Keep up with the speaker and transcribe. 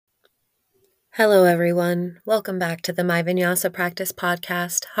Hello, everyone. Welcome back to the My Vinyasa Practice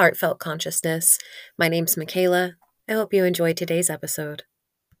podcast, Heartfelt Consciousness. My name's Michaela. I hope you enjoyed today's episode.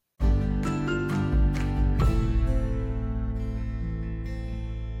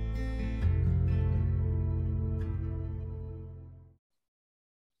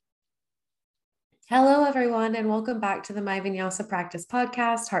 Hello, everyone, and welcome back to the My Vinyasa Practice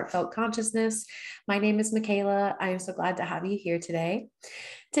podcast, Heartfelt Consciousness. My name is Michaela. I am so glad to have you here today.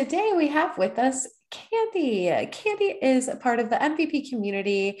 Today, we have with us Candy. Candy is a part of the MVP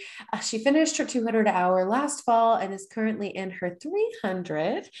community. She finished her 200-hour last fall and is currently in her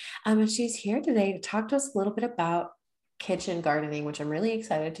 300. And she's here today to talk to us a little bit about kitchen gardening, which I'm really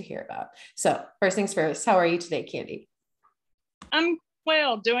excited to hear about. So first things first, how are you today, Candy? I'm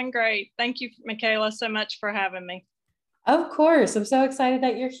well, doing great. Thank you, Michaela, so much for having me. Of course. I'm so excited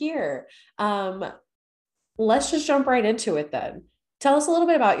that you're here. Let's just jump right into it then. Tell us a little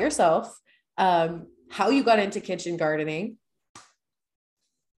bit about yourself, how you got into kitchen gardening.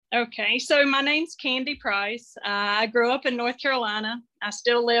 Okay, so my name's Candy Price. I grew up in North Carolina. I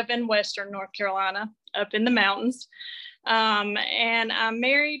still live in Western North Carolina, up in the mountains. And I'm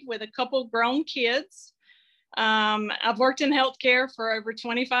married with a couple grown kids. I've worked in healthcare for over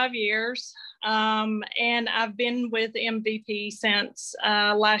 25 years. And I've been with MVP since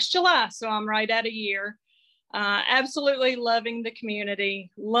last July. So I'm right at a year. Absolutely loving the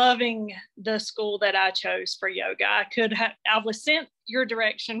community, loving the school that I chose for yoga. I was sent your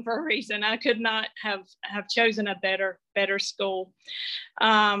direction for a reason. I could not have chosen a better school.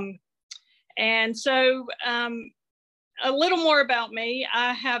 And so, a little more about me.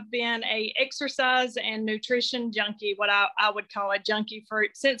 I have been a exercise and nutrition junkie, what I would call a junkie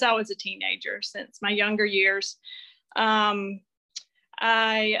since I was a teenager, since my younger years.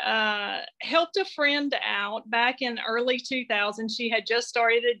 I helped a friend out back in early 2000. She had just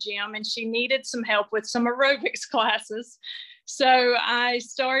started a gym and she needed some help with some aerobics classes. So I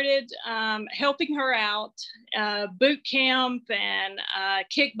started helping her out. Boot camp and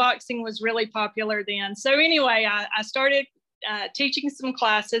kickboxing was really popular then. So anyway, I started teaching some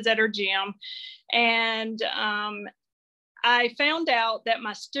classes at her gym. And I found out that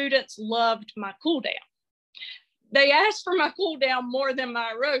my students loved my cool down. They asked for my cool down more than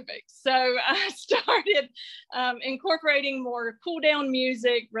my aerobics. So I started incorporating more cool down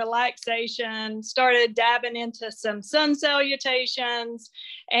music, relaxation, started dabbing into some sun salutations.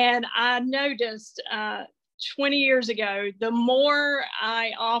 And I noticed 20 years ago, the more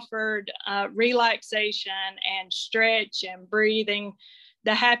I offered relaxation and stretch and breathing,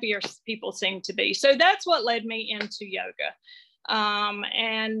 the happier people seemed to be. So that's what led me into yoga.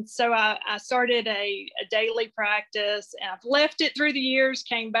 And so I started a daily practice, and I've left it through the years,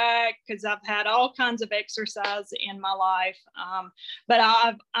 came back because I've had all kinds of exercise in my life. But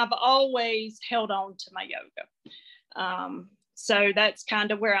I've always held on to my yoga. So that's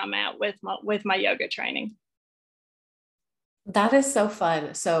kind of where I'm at with my yoga training. That is so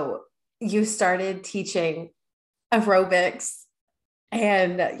fun. So you started teaching aerobics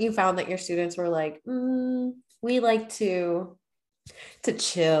and you found that your students were like, we like to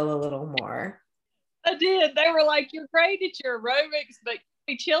chill a little more. I did. They were like, you're great at your aerobics, but can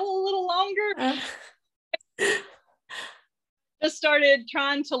we chill a little longer? Just started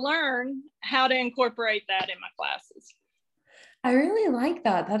trying to learn how to incorporate that in my classes. I really like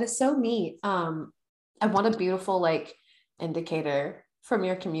that. That is so neat. I want a beautiful indicator from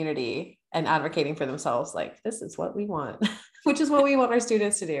your community and advocating for themselves. Like, this is what we want, which is what we want our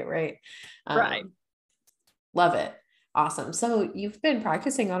students to do. Right. Right. Love it. Awesome. So you've been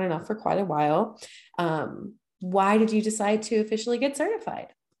practicing on and off for quite a while. Why did you decide to officially get certified?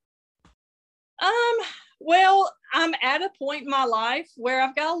 Well, I'm at a point in my life where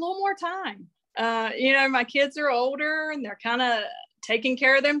I've got a little more time. My kids are older and they're kind of taking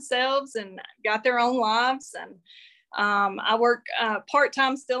care of themselves and got their own lives. And I work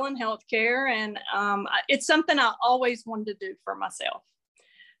part-time still in healthcare, and it's something I always wanted to do for myself.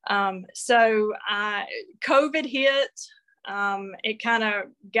 So COVID hit. It kind of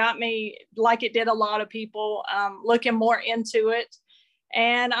got me, like it did a lot of people, looking more into it.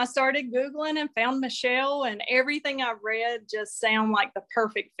 And I started Googling and found Michelle, and everything I read just sounded like the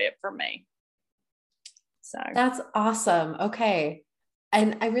perfect fit for me. So that's awesome. Okay.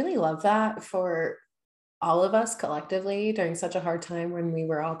 And I really love that for all of us collectively during such a hard time when we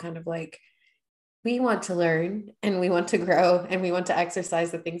were all kind of like, we want to learn and we want to grow and we want to exercise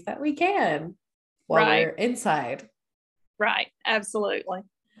the things that we can while we're inside. Right. Absolutely.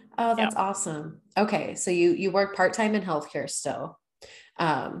 Oh, that's awesome. Okay. So you work part-time in healthcare still.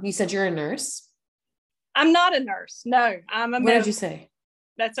 You said you're a nurse. I'm not a nurse. No, I'm a What did you say?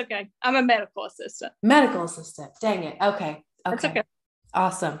 That's okay. I'm a medical assistant. Medical assistant. Dang it. Okay. That's okay.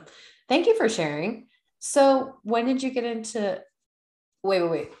 Awesome. Thank you for sharing. So when did you get into,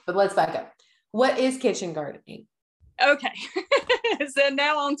 wait, but let's back up. What is kitchen gardening? Okay. So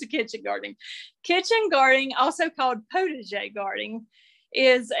now on to kitchen gardening. Kitchen gardening, also called potager gardening,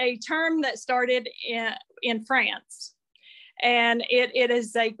 is a term that started in France. And it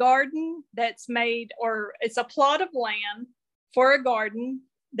is a garden that's made, or it's a plot of land for a garden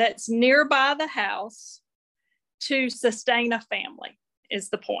that's nearby the house to sustain a family, is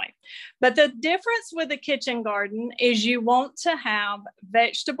the point. But the difference with a kitchen garden is you want to have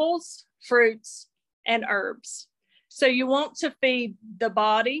vegetables, fruits, and herbs. So you want to feed the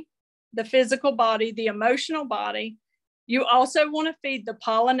body, the physical body, the emotional body. You also want to feed the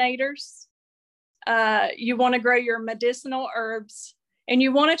pollinators. You want to grow your medicinal herbs, and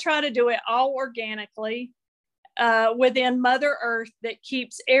you want to try to do it all organically within Mother Earth that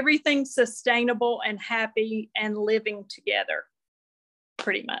keeps everything sustainable and happy and living together,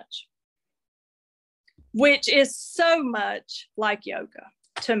 pretty much, which is so much like yoga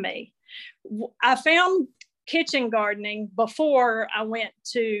to me. I found kitchen gardening before I went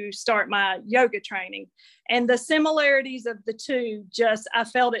to start my yoga training, and the similarities of the two, I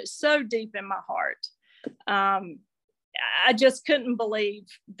felt it so deep in my heart. I just couldn't believe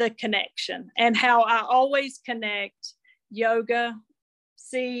the connection, and how I always connect yoga,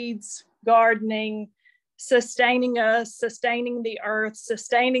 seeds, gardening, sustaining us, sustaining the earth,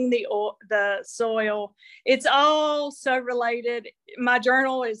 sustaining the soil. It's all so related. My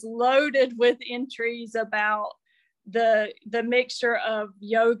journal is loaded with entries about the mixture of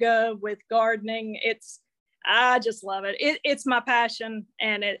yoga with gardening. I just love it. It's my passion,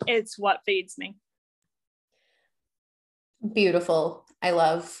 and it's what feeds me. Beautiful. I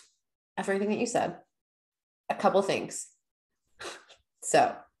love everything that you said. A couple things.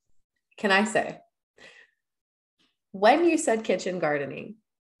 So, can I say, when you said kitchen gardening,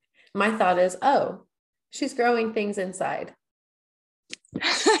 my thought is, oh, she's growing things inside.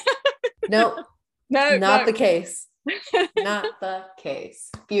 Nope. Not the case. Not the case.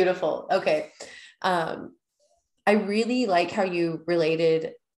 Beautiful. Okay. I really like how you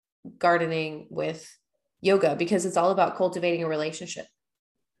related gardening with yoga, because it's all about cultivating a relationship.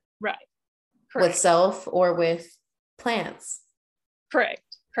 Right. Correct. With self or with plants. Correct.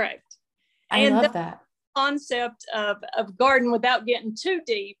 I love that. Concept of garden, without getting too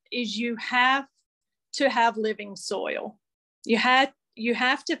deep, is you have to have living soil. You have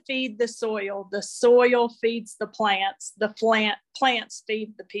to feed the soil feeds the plants, plants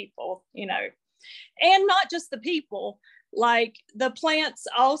feed the people, and not just the people. Like the plants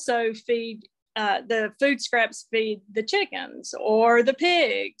also feed, the food scraps feed the chickens or the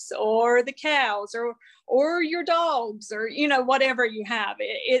pigs or the cows or your dogs, or whatever you have.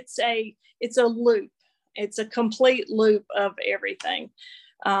 It's a loop. It's a complete loop of everything.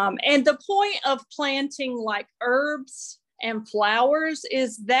 And the point of planting like herbs and flowers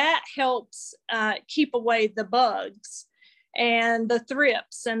is that helps keep away the bugs and the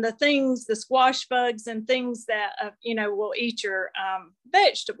thrips and the squash bugs and things that, will eat your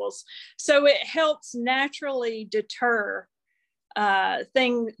vegetables. So it helps naturally deter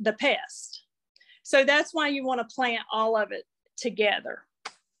the pest. So that's why you want to plant all of it together,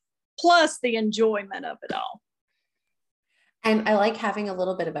 plus the enjoyment of it all. And I like having a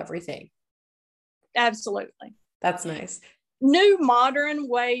little bit of everything. Absolutely. That's nice. New modern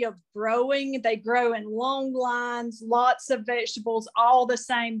way of growing. They grow in long lines, lots of vegetables, all the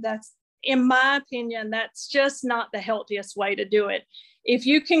same. That's, in my opinion, that's just not the healthiest way to do it. If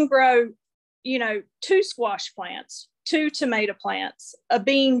you can grow, 2 squash plants, 2 tomato plants, a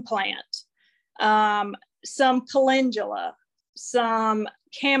bean plant, some calendula, some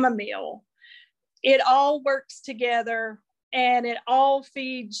chamomile, it all works together and it all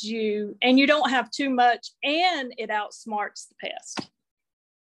feeds you, and you don't have too much, and it outsmarts the pest.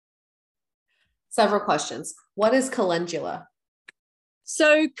 Several questions. What is calendula?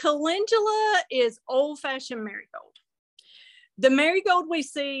 So calendula is old-fashioned marigold. The marigold we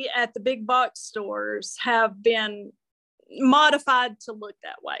see at the big box stores have been modified to look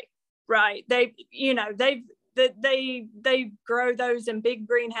that way, right? They grow those in big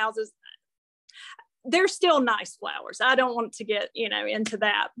greenhouses. They're still nice flowers. I don't want to get, into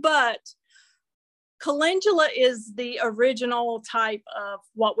that, but calendula is the original type of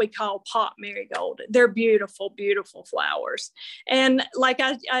what we call pot marigold. They're beautiful, beautiful flowers. And like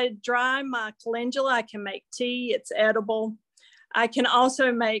I dry my calendula, I can make tea, it's edible. I can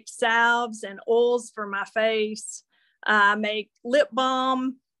also make salves and oils for my face. I make lip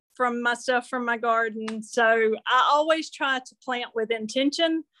balm. from my stuff from my garden. So I always try to plant with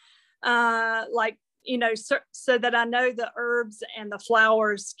intention, like, so that I know the herbs and the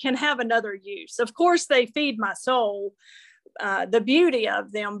flowers can have another use. Of course, they feed my soul, the beauty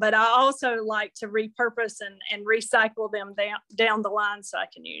of them, but I also like to repurpose and recycle them down the line so I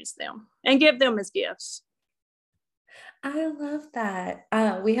can use them and give them as gifts. I love that.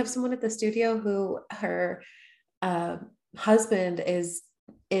 We have someone at the studio who her husband is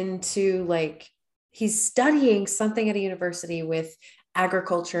into, like, he's studying something at a university with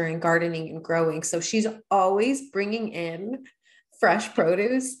agriculture and gardening and growing. So she's always bringing in fresh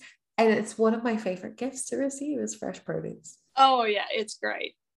produce. And it's one of my favorite gifts to receive is fresh produce. Oh yeah, it's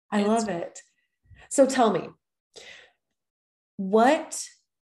great. I love it. So tell me, what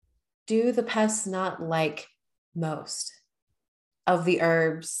do the pests not like most of the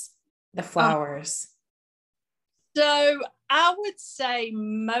herbs, the flowers? So I would say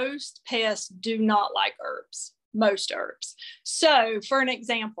most pests do not like herbs, most herbs. So for an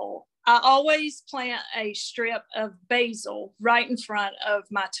example, I always plant a strip of basil right in front of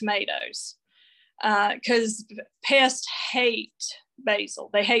my tomatoes because pests hate basil.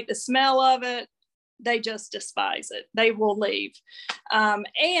 They hate the smell of it. They just despise it. They will leave.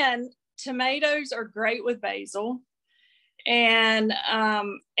 And tomatoes are great with basil. And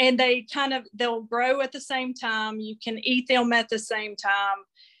they'll grow at the same time. You can eat them at the same time.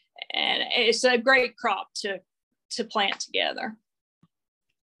 And it's a great crop to plant together.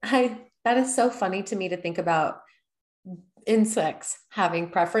 That is so funny to me to think about insects having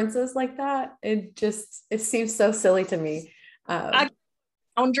preferences like that. It seems so silly to me. I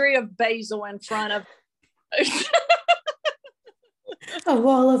boundary of basil in front of a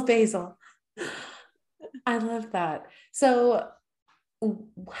wall of basil. I love that. So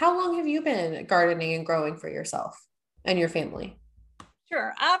how long have you been gardening and growing for yourself and your family?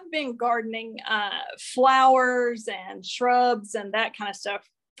 Sure. I've been gardening flowers and shrubs and that kind of stuff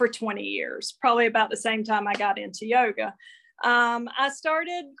for 20 years, probably about the same time I got into yoga. I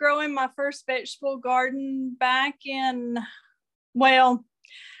started growing my first vegetable garden back in, well,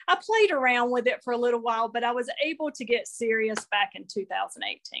 I played around with it for a little while, but I was able to get serious back in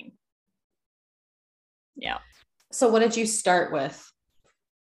 2018. Yeah. So what did you start with?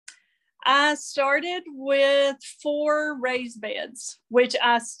 I started with 4 raised beds, which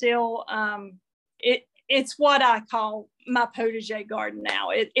I still, it's what I call my potager garden now.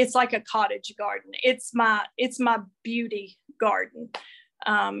 It's like a cottage garden. It's my beauty garden.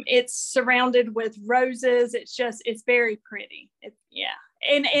 It's surrounded with roses. It's very pretty.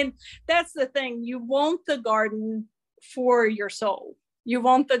 And that's the thing. You want the garden for your soul. You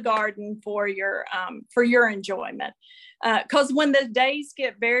want the garden for your enjoyment. Because when the days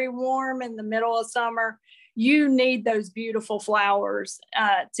get very warm in the middle of summer, you need those beautiful flowers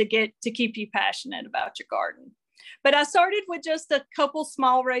to keep you passionate about your garden. But I started with just a couple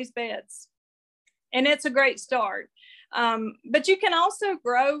small raised beds, and it's a great start. But you can also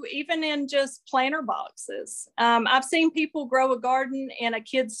grow even in just planter boxes. I've seen people grow a garden in a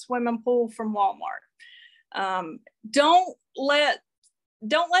kid's swimming pool from Walmart. Don't let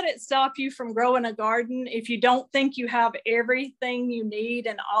it stop you from growing a garden. If you don't think you have everything you need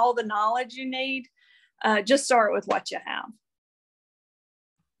and all the knowledge you need, just start with what you have.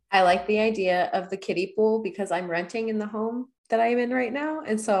 I like the idea of the kiddie pool because I'm renting in the home that I'm in right now.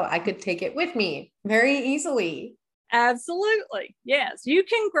 And so I could take it with me very easily. Absolutely. Yes. You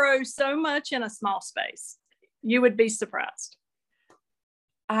can grow so much in a small space. You would be surprised.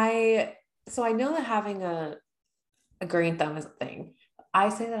 So I know that having a green thumb is a thing. I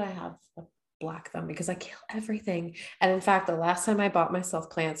say that I have a black thumb because I kill everything. And in fact, the last time I bought myself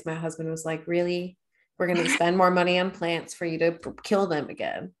plants, my husband was like, really? We're going to spend more money on plants for you to kill them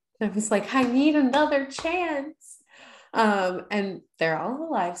again. And I was like, I need another chance. And they're all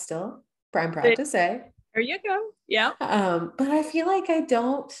alive still, I'm proud to say. There you go. Yeah. But I feel like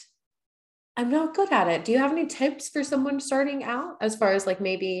I'm not good at it. Do you have any tips for someone starting out as far as like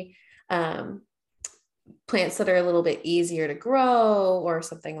maybe plants that are a little bit easier to grow or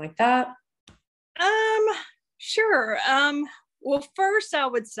something like that? Sure. Well, first I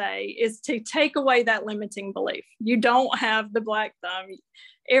would say is to take away that limiting belief. You don't have the black thumb.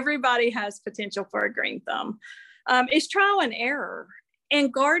 Everybody has potential for a green thumb. It's trial and error.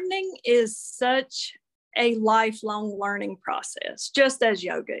 And gardening is such a lifelong learning process, just as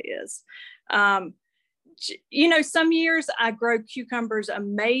yoga is. Some years I grow cucumbers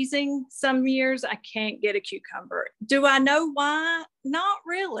amazing. Some years I can't get a cucumber. Do I know why? Not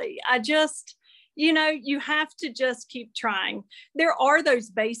really. you have to just keep trying. There are those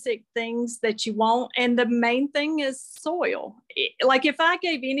basic things that you want. And the main thing is soil. Like if I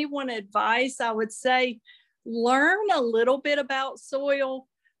gave anyone advice, I would say, learn a little bit about soil,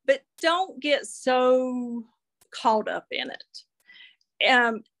 but don't get so caught up in it.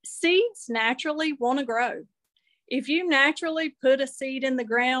 Seeds naturally want to grow. If you naturally put a seed in the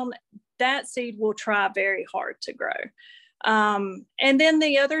ground, that seed will try very hard to grow. And then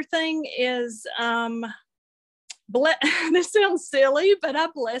the other thing is, this sounds silly, but I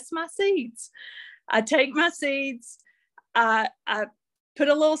bless my seeds. I take my seeds, I put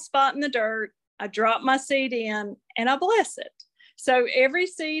a little spot in the dirt, I drop my seed in, and I bless it. So every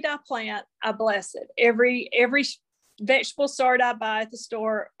seed I plant, I bless it. Every vegetable start I buy at the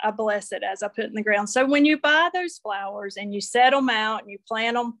store, I bless it as I put it in the ground. So when you buy those flowers and you set them out and you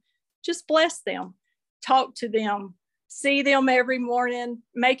plant them, just bless them, talk to them, see them every morning,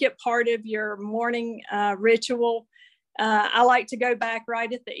 make it part of your morning ritual. I like to go back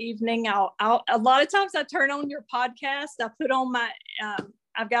right at the evening. A lot of times I turn on your podcast. I put on my,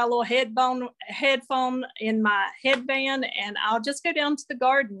 I've got a little headphone in my headband, and I'll just go down to the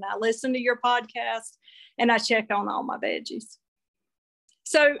garden. I listen to your podcast and I check on all my veggies.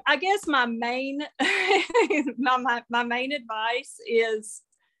 So I guess my main, my main advice is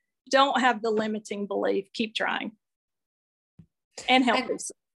don't have the limiting belief, keep trying and help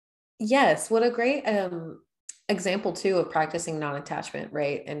yourself. Yes. What a great example too of practicing non-attachment,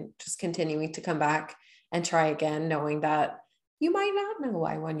 right? And just continuing to come back and try again, knowing that you might not know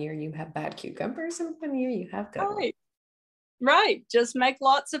why one year you have bad cucumbers and one year you have good ones. Right. Just make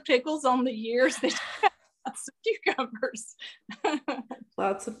lots of pickles on the years that you have lots of cucumbers.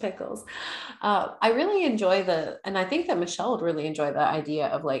 Lots of pickles. I really enjoy and I think that Michelle would really enjoy the idea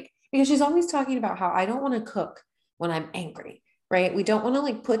of like, because she's always talking about how I don't want to cook when I'm angry, right? We don't want to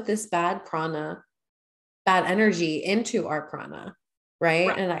like put this bad energy into our prana.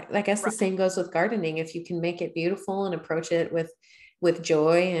 Right. And I guess the same goes with gardening. If you can make it beautiful and approach it with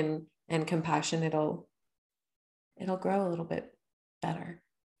joy and compassion, it'll grow a little bit better.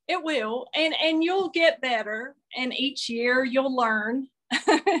 It will. And you'll get better. And each year you'll learn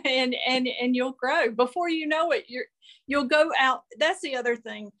and you'll grow. Before you know it, you'll go out. That's the other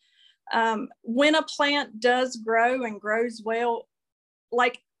thing. When a plant does grow and grows well,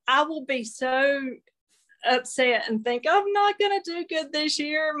 like I will be so upset and think I'm not going to do good this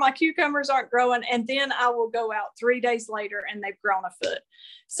year. My cucumbers aren't growing. And then I will go out 3 days later and they've grown a foot.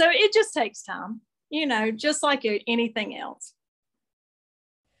 So it just takes time, just like anything else.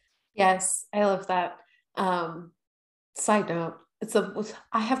 Yes. I love that. Side note,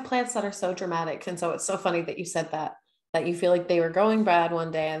 I have plants that are so dramatic. And so it's so funny that you said that you feel like they were going bad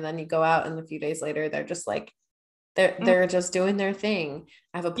one day and then you go out and a few days later, they're just like, they're just doing their thing.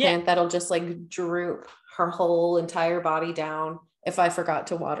 I have a plant that'll just like droop her whole entire body down if I forgot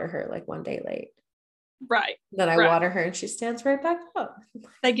to water her like one day late. Right. Then I water her and she stands right back up.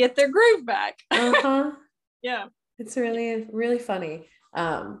 They get their groove back. Uh-huh. Yeah. It's really, really funny.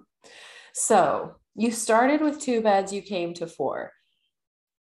 So you started with 2 beds, you came to 4.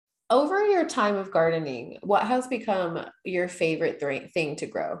 Over your time of gardening, what has become your favorite thing to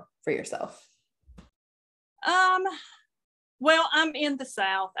grow for yourself? Well, I'm in the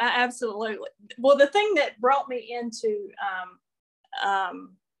South. Well, the thing that brought me into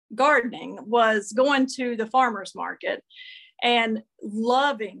gardening was going to the farmer's market and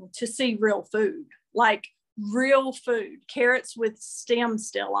loving to see real food, like real food, carrots with stems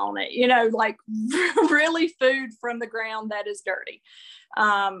still on it, like really food from the ground that is dirty.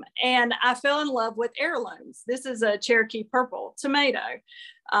 And I fell in love with heirlooms. This is a Cherokee purple tomato.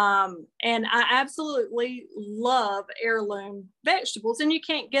 And I absolutely love heirloom vegetables, and you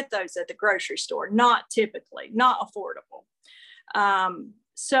can't get those at the grocery store, not typically, not affordable.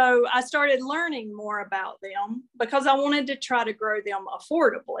 So I started learning more about them because I wanted to try to grow them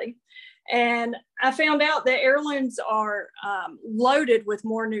affordably. And I found out that heirlooms are loaded with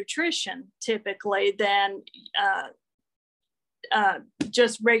more nutrition typically than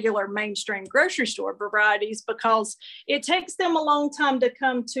just regular mainstream grocery store varieties, because it takes them a long time to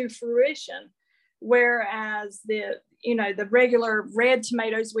come to fruition. Whereas the regular red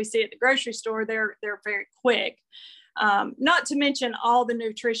tomatoes we see at the grocery store, they're very quick. Not to mention all the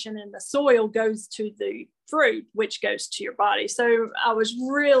nutrition in the soil goes to the fruit, which goes to your body. So I was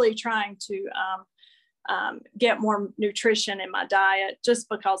really trying to get more nutrition in my diet, just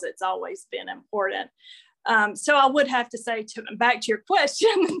because it's always been important. So I would have to say, back to your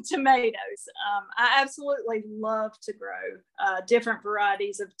question, tomatoes. I absolutely love to grow different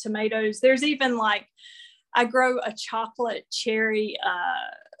varieties of tomatoes. There's even I grow a chocolate cherry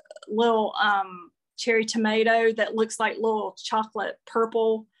little cherry tomato that looks like little chocolate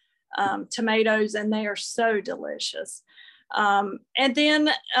purple tomatoes, and they are so delicious. And then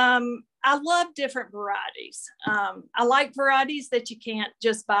I love different varieties. I like varieties that you can't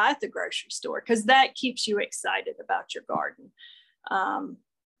just buy at the grocery store, because that keeps you excited about your garden.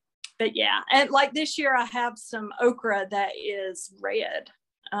 But yeah, and like this year I have some okra that is red.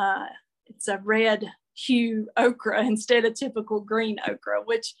 It's a red hue okra instead of typical green okra,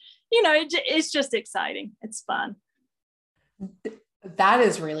 which, you know, it's just exciting. It's fun. That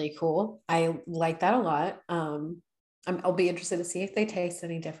is really cool. I like that a lot. I'll be interested to see if they taste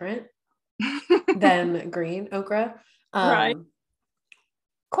any different than green okra. Right.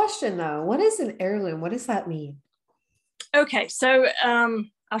 Question though, what is an heirloom? What does that mean? Okay, so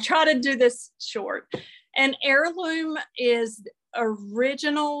I'll try to do this short. An heirloom is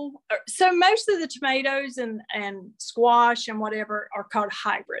original. So most of the tomatoes and squash and whatever are called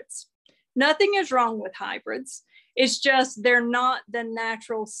hybrids. Nothing is wrong with hybrids. It's just they're not the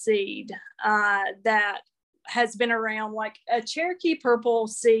natural seed that has been around. Like a Cherokee purple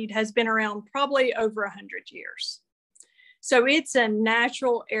seed has been around probably over 100 years. So it's a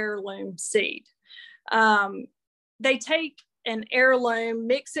natural heirloom seed. They take an heirloom,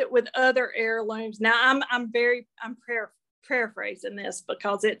 mix it with other heirlooms. Now I'm paraphrasing this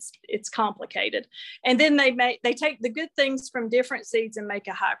because it's complicated. And then they take the good things from different seeds and make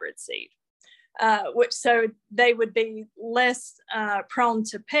a hybrid seed. Which so they would be less prone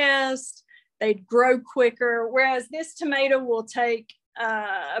to pests. They'd grow quicker. Whereas this tomato will take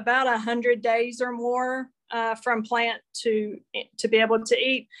about 100 days or more from plant to be able to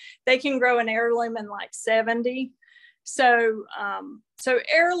eat. They can grow an heirloom in like 70. So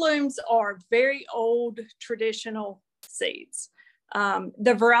heirlooms are very old traditional seeds.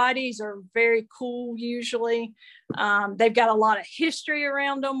 The varieties are very cool usually. They've got a lot of history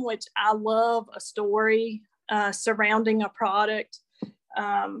around them, which I love, a story surrounding a product.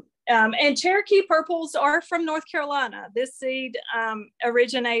 And Cherokee purples are from North Carolina. This seed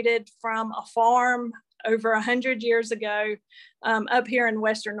originated from a farm over 100 years ago up here in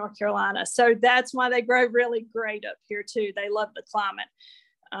Western North Carolina. So that's why they grow really great up here too. They love the climate.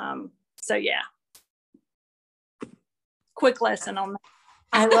 So yeah. Quick lesson on that.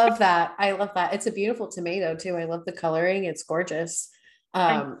 I love that. I love that. It's a beautiful tomato too. I love the coloring. It's gorgeous.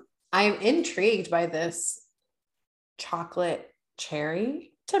 I'm intrigued by this chocolate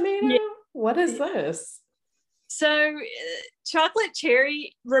cherry tomato. Yeah. What is this? So chocolate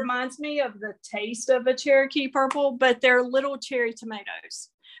cherry reminds me of the taste of a Cherokee purple, but they're little cherry tomatoes,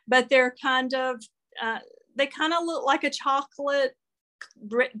 but they're they kind of look like a chocolate,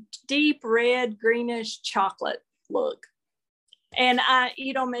 deep red, greenish chocolate look. And I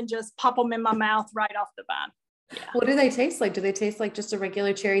eat them and just pop them in my mouth right off the vine. Yeah. What do they taste like? Do they taste like just a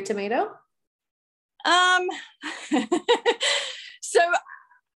regular cherry tomato? So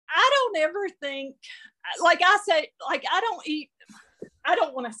I don't ever think, like I say, like I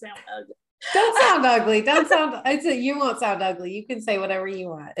don't want to sound ugly. Don't sound ugly. Don't sound, you won't sound ugly. You can say whatever you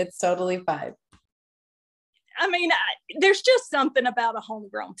want. It's totally fine. I mean, there's just something about a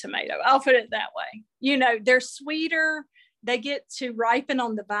homegrown tomato. I'll put it that way. You know, they're sweeter. They get to ripen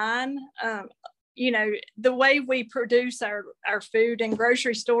on the vine. You know, the way we produce our food in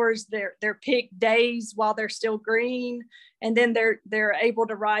grocery stores, they're picked days while they're still green, and then they're able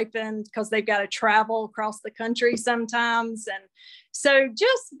to ripen because they've got to travel across the country sometimes. And so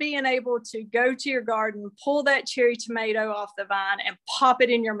just being able to go to your garden, pull that cherry tomato off the vine and pop it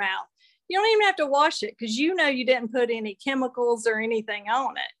in your mouth. You don't even have to wash it because you know you didn't put any chemicals or anything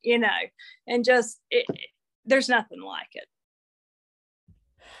on it, you know, and just there's nothing like it.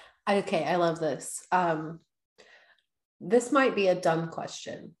 Okay, I love this. This might be a dumb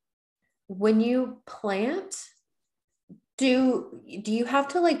question. When you plant, do you have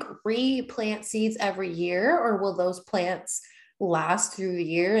to like replant seeds every year, or will those plants last through the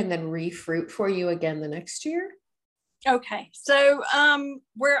year and then refruit for you again the next year? Okay, so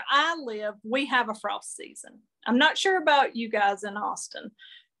where I live, we have a frost season. I'm not sure about you guys in Austin,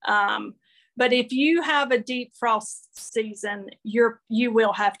 but if you have a deep frost season, you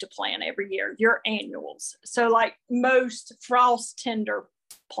will have to plant every year, your annuals. So like most frost tender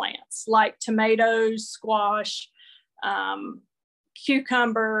plants, like tomatoes, squash,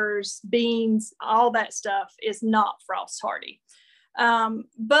 cucumbers, beans, all that stuff is not frost hardy.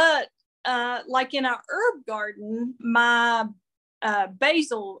 But like in our herb garden, my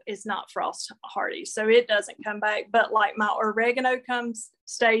basil is not frost hardy, so it doesn't come back. But like my oregano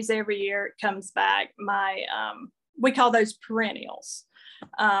stays every year, it comes back. My we call those perennials.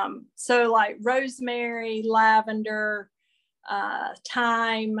 So like rosemary, lavender,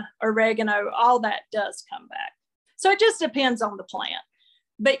 thyme, oregano, all that does come back. So it just depends on the plant.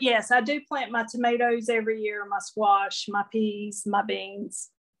 But yes, I do plant my tomatoes every year, my squash, my peas, my beans,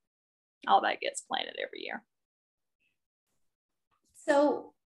 all that gets planted every year.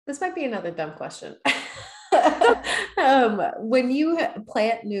 So this might be another dumb question. When you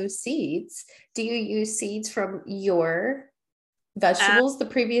plant new seeds, do you use seeds from your vegetables the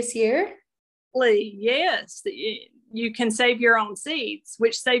previous year? Yes. You can save your own seeds,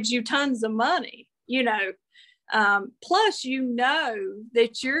 which saves you tons of money, plus,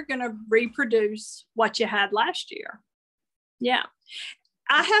 that you're going to reproduce what you had last year. Yeah.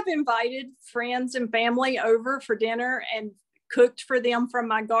 I have invited friends and family over for dinner and cooked for them from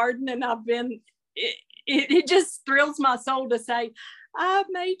my garden. And it just thrills my soul to say, I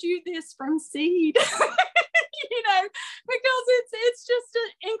made you this from seed, because it's just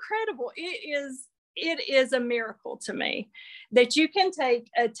incredible. It is a miracle to me that you can take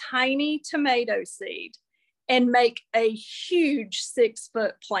a tiny tomato seed and make a huge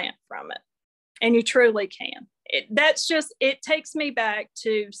 6-foot plant from it. And you truly can. It takes me back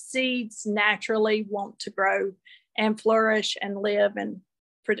to seeds naturally want to grow and flourish and live and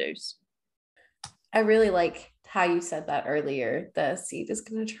produce. I really like how you said that earlier. The seed is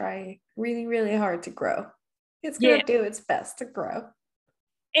going to try really, really hard to grow. It's going to do its best to grow.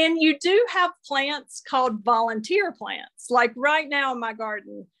 And you do have plants called volunteer plants. Like right now in my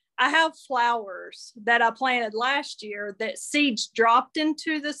garden, I have flowers that I planted last year that seeds dropped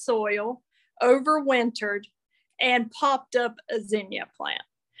into the soil, overwintered, and popped up a zinnia plant.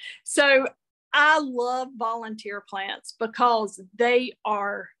 So I love volunteer plants because they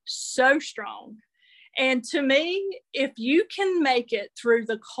are so strong. And to me, if you can make it through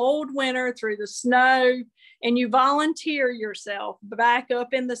the cold winter, through the snow, and you volunteer yourself back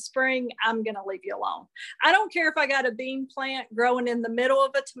up in the spring, I'm going to leave you alone. I don't care if I got a bean plant growing in the middle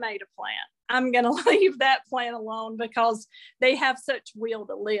of a tomato plant. I'm going to leave that plant alone because they have such will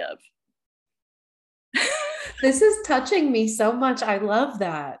to live. This is touching me so much. I love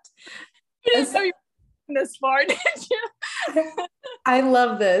that. You didn't know you were this far, did you? I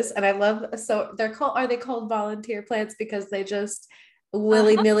love this. And I love, so are they called volunteer plants because they just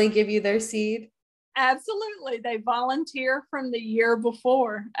willy-nilly give you their seed? Absolutely. They volunteer from the year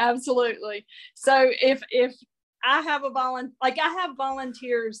before. Absolutely. So if I have I have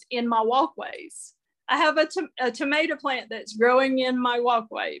volunteers in my walkways. I have a tomato plant that's growing in my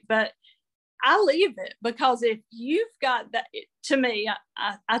walkway, but I leave it because if you've got that, to me,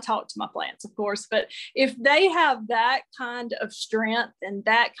 I talk to my plants, of course, but if they have that kind of strength and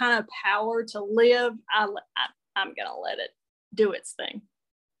that kind of power to live, I'm going to let it do its thing.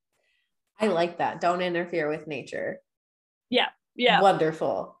 I like that. Don't interfere with nature. Yeah. Yeah.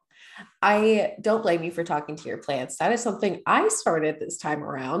 Wonderful. I don't blame you for talking to your plants. That is something I started this time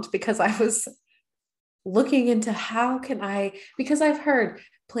around because I was looking into because I've heard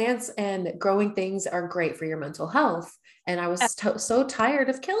plants and growing things are great for your mental health. And I was so tired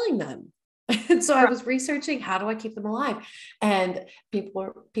of killing them. And so I was researching, how do I keep them alive? And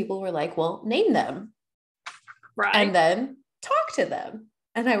people were like, well, name them. Right. And then talk to them.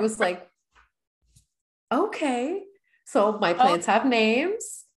 And I was like, okay. So my plants have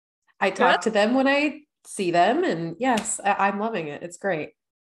names. I talk to them when I see them. And yes, I'm loving it. It's great.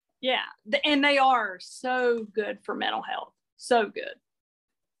 Yeah. And they are so good for mental health. So good.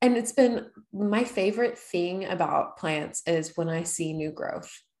 And it's been my favorite thing about plants is when I see new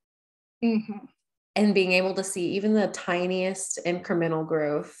growth. Mm-hmm. And being able to see even the tiniest incremental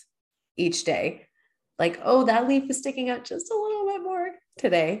growth each day. Like, oh, that leaf is sticking out just a little bit more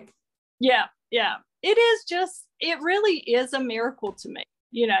today. Yeah. Yeah. It really is a miracle to me,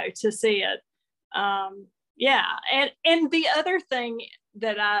 to see it. Yeah. And the other thing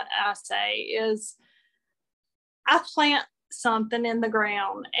that I say is I plant something in the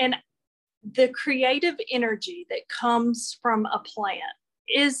ground and the creative energy that comes from a plant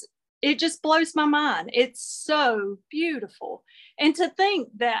it just blows my mind. It's so beautiful. And to think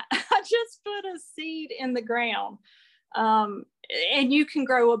that I just put a seed in the ground, and you can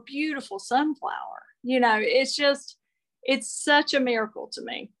grow a beautiful sunflower, it's such a miracle to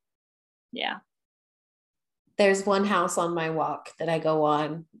me. Yeah. There's one house on my walk that I go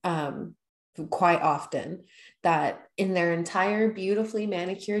on quite often that in their entire beautifully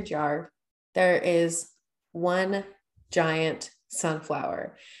manicured yard, there is one giant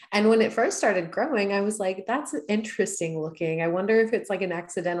sunflower. And when it first started growing, I was like, that's interesting looking. I wonder if it's like an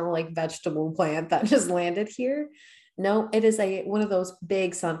accidental vegetable plant that just landed here. No, it is one of those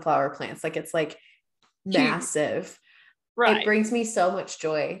big sunflower plants. It's massive. Right. It brings me so much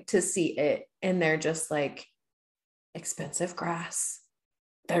joy to see it. And they're just expensive grass.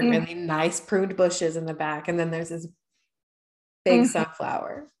 They're really nice pruned bushes in the back. And then there's this big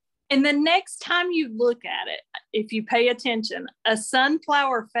sunflower. And the next time you look at it, if you pay attention, a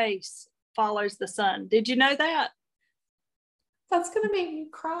sunflower face follows the sun. Did you know that? That's going to make me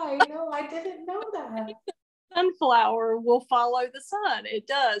cry. No, I didn't know that. Sunflower will follow the sun. It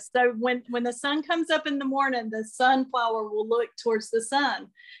does. So when the sun comes up in the morning, the sunflower will look towards the sun.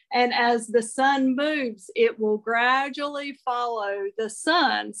 And as the sun moves, it will gradually follow the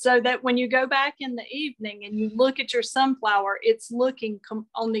sun, so that when you go back in the evening and you look at your sunflower, it's looking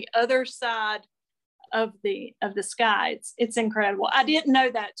on the other side of the sky. It's incredible. I didn't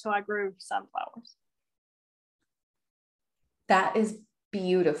know that till I grew sunflowers. That is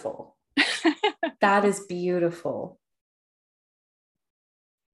beautiful. That is beautiful.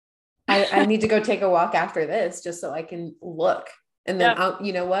 I need to go take a walk after this just so I can look. And then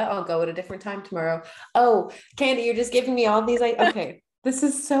you know what? I'll go at a different time tomorrow. Oh, Candy, you're just giving me all these. Okay, this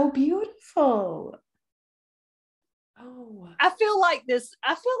is so beautiful. Oh, I feel like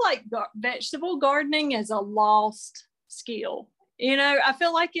vegetable gardening is a lost skill. You know, I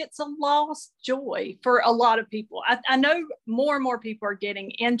feel like it's a lost joy for a lot of people. I know more and more people are getting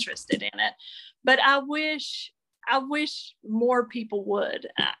interested in it, but I wish more people would.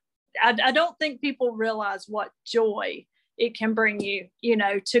 I don't think people realize what joy it can bring you, you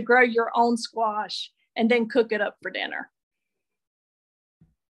know, to grow your own squash and then cook it up for dinner.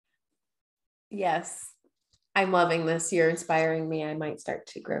 Yes, I'm loving this. You're inspiring me. I might start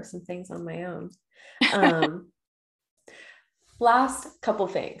to grow some things on my own. Last couple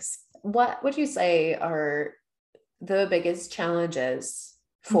things. What would you say are the biggest challenges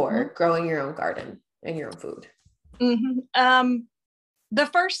for growing your own garden and your own food? The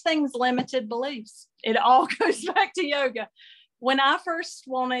first thing is limited beliefs. It all goes back to yoga. When I first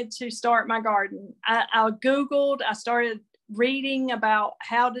wanted to start my garden, I Googled, I started reading about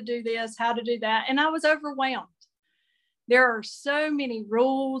how to do this, how to do that, and I was overwhelmed. There are so many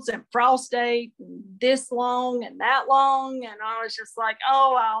rules and frost date, and this long and that long. And I was just like,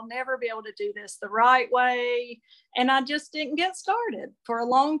 oh, I'll never be able to do this the right way. And I just didn't get started for a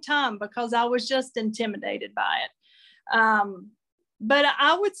long time because I was just intimidated by it. But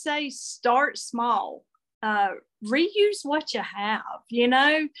I would say start small. Reuse what you have. You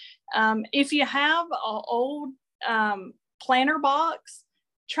know, if you have an old planter box,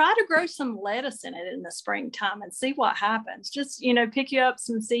 try to grow some lettuce in it in the springtime and see what happens. Just, you know, pick you up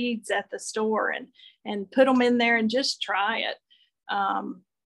some seeds at the store and put them in there and just try it.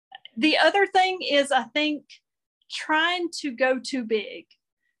 The other thing is, I think, trying to go too big.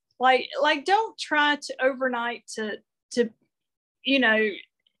 Like don't try to overnight to you know,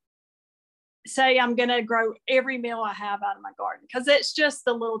 say I'm going to grow every meal I have out of my garden, because it's just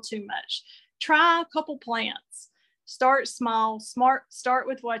a little too much. Try a couple plants. Start small, start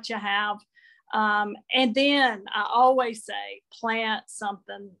with what you have. And then I always say, plant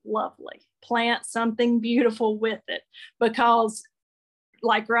something lovely, plant something beautiful with it, because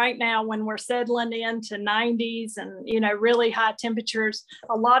like right now, when we're settling into 90s and, you know, really high temperatures,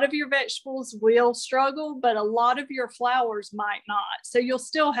 a lot of your vegetables will struggle, but a lot of your flowers might not. So you'll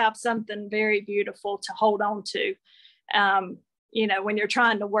still have something very beautiful to hold on to, you know, when you're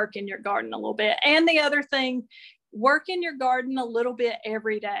trying to work in your garden a little bit. And the other thing, work in your garden a little bit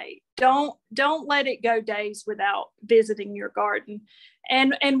every day. Don't let it go days without visiting your garden,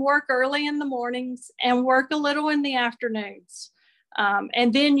 and work early in the mornings and work a little in the afternoons.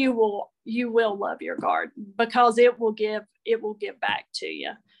 And then you will love your garden, because it will give back to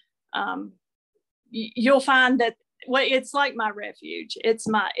you. You'll find that, well, it's like my refuge. It's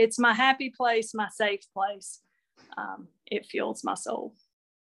my happy place, my safe place. It fuels my soul.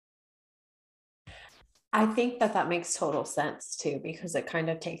 I think that makes total sense too, because it kind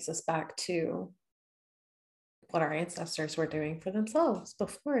of takes us back to what our ancestors were doing for themselves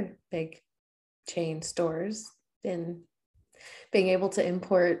before big chain stores, and being able to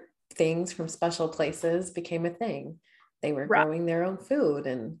import things from special places became a thing. They were growing their own food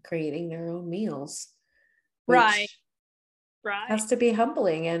and creating their own meals. Right. Has to be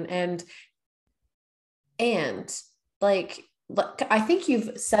humbling. And like, I think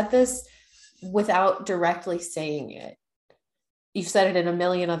you've said this without directly saying it. You've said it in a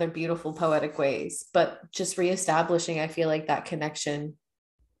million other beautiful poetic ways, but just reestablishing, I feel like, that connection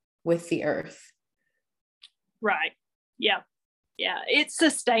with the earth. Right. Yeah. It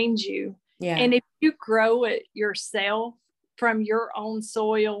sustains you. Yeah. And if you grow it yourself from your own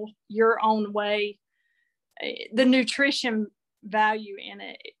soil, your own way, the nutrition value in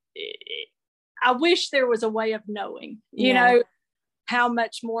it, I wish there was a way of knowing, you know, how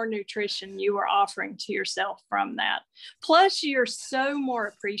much more nutrition you are offering to yourself from that. Plus, you're so more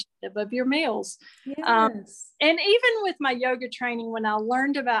appreciative of your meals. Yes. And even with my yoga training, when I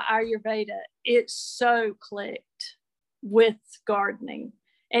learned about Ayurveda, it so clicked with gardening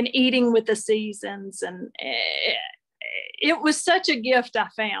and eating with the seasons. And it was such a gift I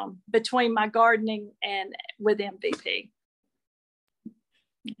found between my gardening and with MVP.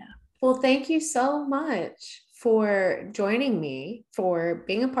 Yeah. Well, thank you so much for joining me, for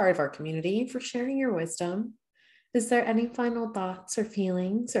being a part of our community, for sharing your wisdom. Is there any final thoughts or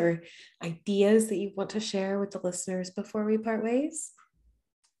feelings or ideas that you want to share with the listeners before we part ways?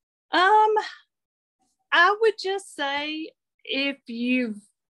 I would just say, if you've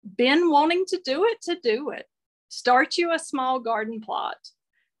been wanting to do it. Start you a small garden plot.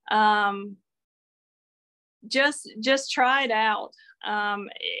 Just try it out.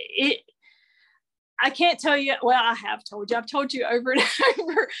 I can't tell you, well, I have told you, I've told you over and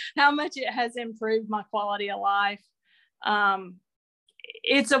over how much it has improved my quality of life.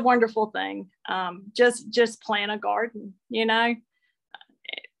 It's a wonderful thing. Just plant a garden, you know,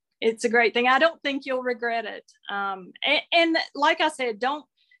 it's a great thing. I don't think you'll regret it. And like I said, don't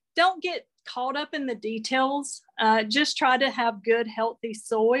get caught up in the details. Just try to have good, healthy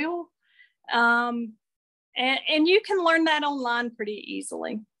soil. And you can learn that online pretty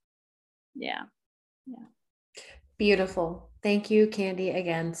easily. Yeah. Beautiful. Thank you, Candy,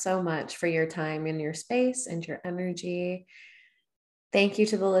 again so much for your time and your space and your energy. Thank you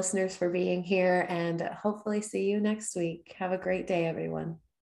to the listeners for being here, and hopefully see you next week. Have a great day, everyone.